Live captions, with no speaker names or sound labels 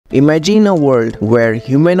Imagine a world where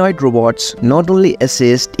humanoid robots not only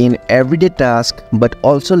assist in everyday tasks but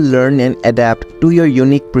also learn and adapt to your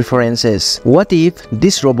unique preferences. What if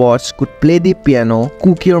these robots could play the piano,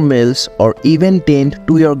 cook your meals, or even tend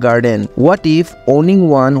to your garden? What if owning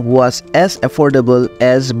one was as affordable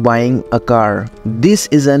as buying a car? This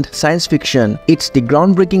isn't science fiction, it's the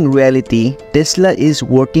groundbreaking reality Tesla is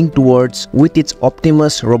working towards with its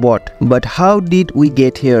Optimus robot. But how did we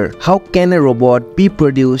get here? How can a robot be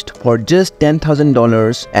produced for just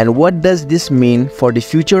 $10,000, and what does this mean for the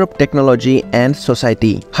future of technology and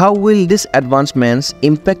society? How will these advancements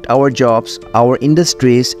impact our jobs, our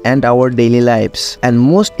industries, and our daily lives? And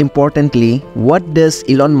most importantly, what does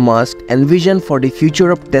Elon Musk envision for the future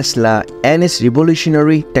of Tesla and its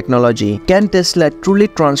revolutionary technology? Can Tesla truly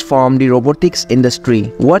transform the robotics industry?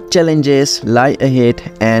 What challenges lie ahead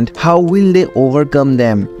and how will they overcome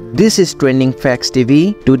them? This is Trending Facts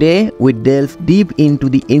TV. Today, we delve deep into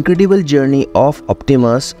the incredible journey of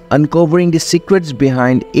Optimus, uncovering the secrets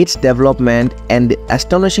behind its development and the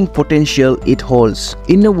astonishing potential it holds.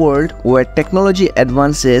 In a world where technology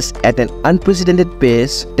advances at an unprecedented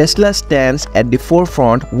pace, Tesla stands at the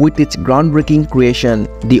forefront with its groundbreaking creation,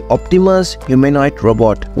 the Optimus humanoid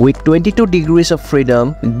robot. With 22 degrees of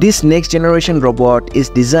freedom, this next-generation robot is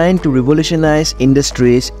designed to revolutionize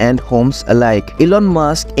industries and homes alike. Elon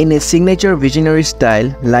Musk, in a signature visionary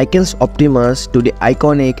style, likens Optimus to the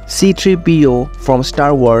iconic C-3PO from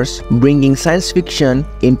Star Wars, bringing science fiction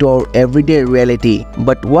into our everyday reality.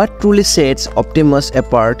 But what truly sets Optimus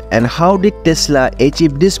apart, and how did Tesla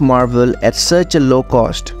achieve this marvel at such a low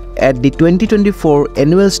cost? At the 2024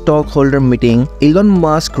 Annual Stockholder Meeting, Elon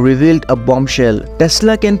Musk revealed a bombshell.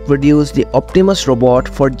 Tesla can produce the Optimus robot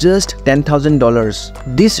for just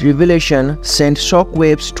 $10,000. This revelation sent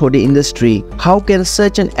shockwaves through the industry. How can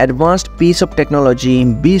such an advanced piece of technology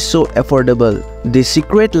be so affordable? The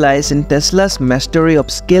secret lies in Tesla's mastery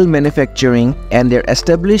of scale manufacturing and their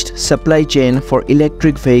established supply chain for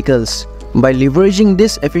electric vehicles. By leveraging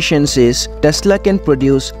these efficiencies, Tesla can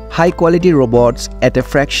produce high-quality robots at a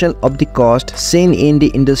fraction of the cost seen in the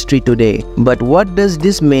industry today. But what does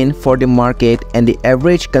this mean for the market and the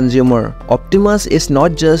average consumer? Optimus is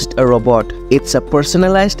not just a robot, it's a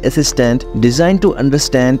personalized assistant designed to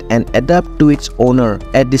understand and adapt to its owner.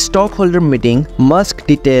 At the stockholder meeting, Musk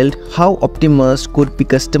detailed how Optimus could be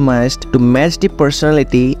customized to match the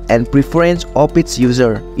personality and preference of its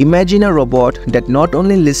user. Imagine a robot that not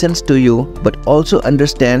only listens to you but also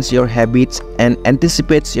understands your habits and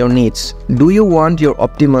anticipates your needs. Do you want your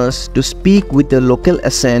Optimus to speak with a local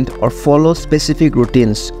accent or follow specific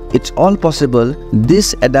routines? It's all possible.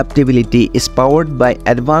 This adaptability is powered by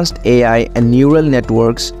advanced AI and neural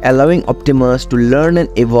networks, allowing Optimus to learn and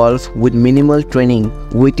evolve with minimal training.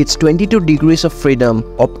 With its 22 degrees of freedom,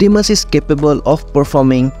 Optimus is capable of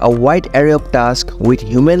performing a wide array of tasks with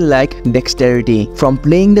human-like dexterity. From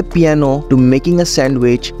playing the piano to making a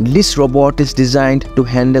sandwich, this robot is designed to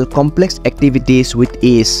handle complex activities with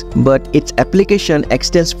ease. But its application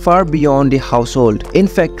extends far beyond the household. In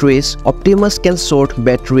factories, Optimus can sort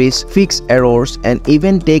batteries, fix errors, and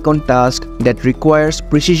even take on tasks that requires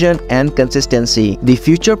precision and consistency. The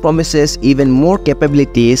future promises even more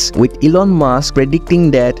capabilities, with Elon Musk predicting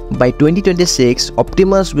that by 2026,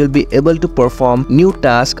 Optimus will be able to perform new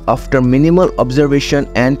tasks after minimal observation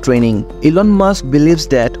and training. Elon Musk believes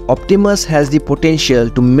that Optimus has the potential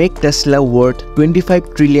to make Tesla worth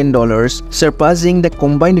 $25 trillion, surpassing the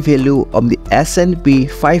combined value of the S&P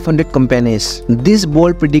 500 companies. This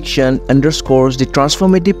bold prediction underscores the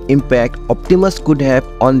transformative impact Optimus could have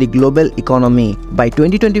on the global economy. By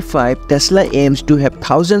 2025, Tesla aims to have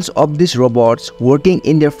thousands of these robots working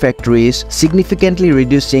in their factories, significantly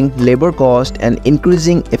reducing labor cost and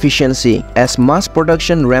increasing efficiency. As mass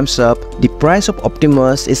production ramps up, the price of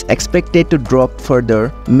Optimus is expected to drop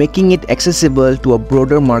further, making it accessible to a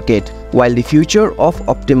broader market. While the future of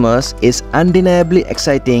Optimus is undeniably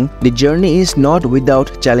exciting, the journey is not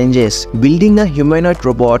without challenges. Building a humanoid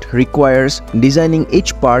robot requires designing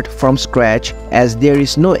each part from scratch, as there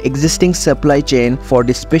is no existing supply chain for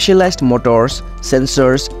the specialized motors,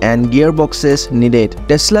 sensors, and gearboxes needed.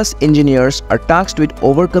 Tesla's engineers are tasked with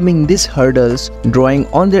overcoming these hurdles, drawing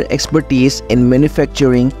on their expertise in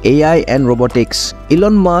manufacturing, AI, and robotics.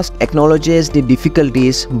 Elon Musk acknowledges the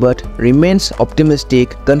difficulties but remains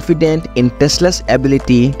optimistic, confident in Tesla's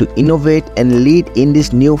ability to innovate and lead in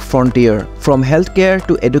this new frontier. From healthcare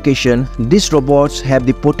to education, these robots have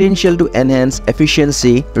the potential to enhance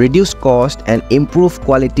efficiency, reduce cost, and improve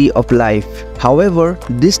quality of life. However,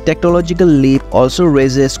 this technological leap also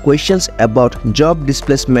raises questions about job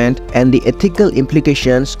displacement and the ethical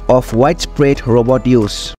implications of widespread robot use.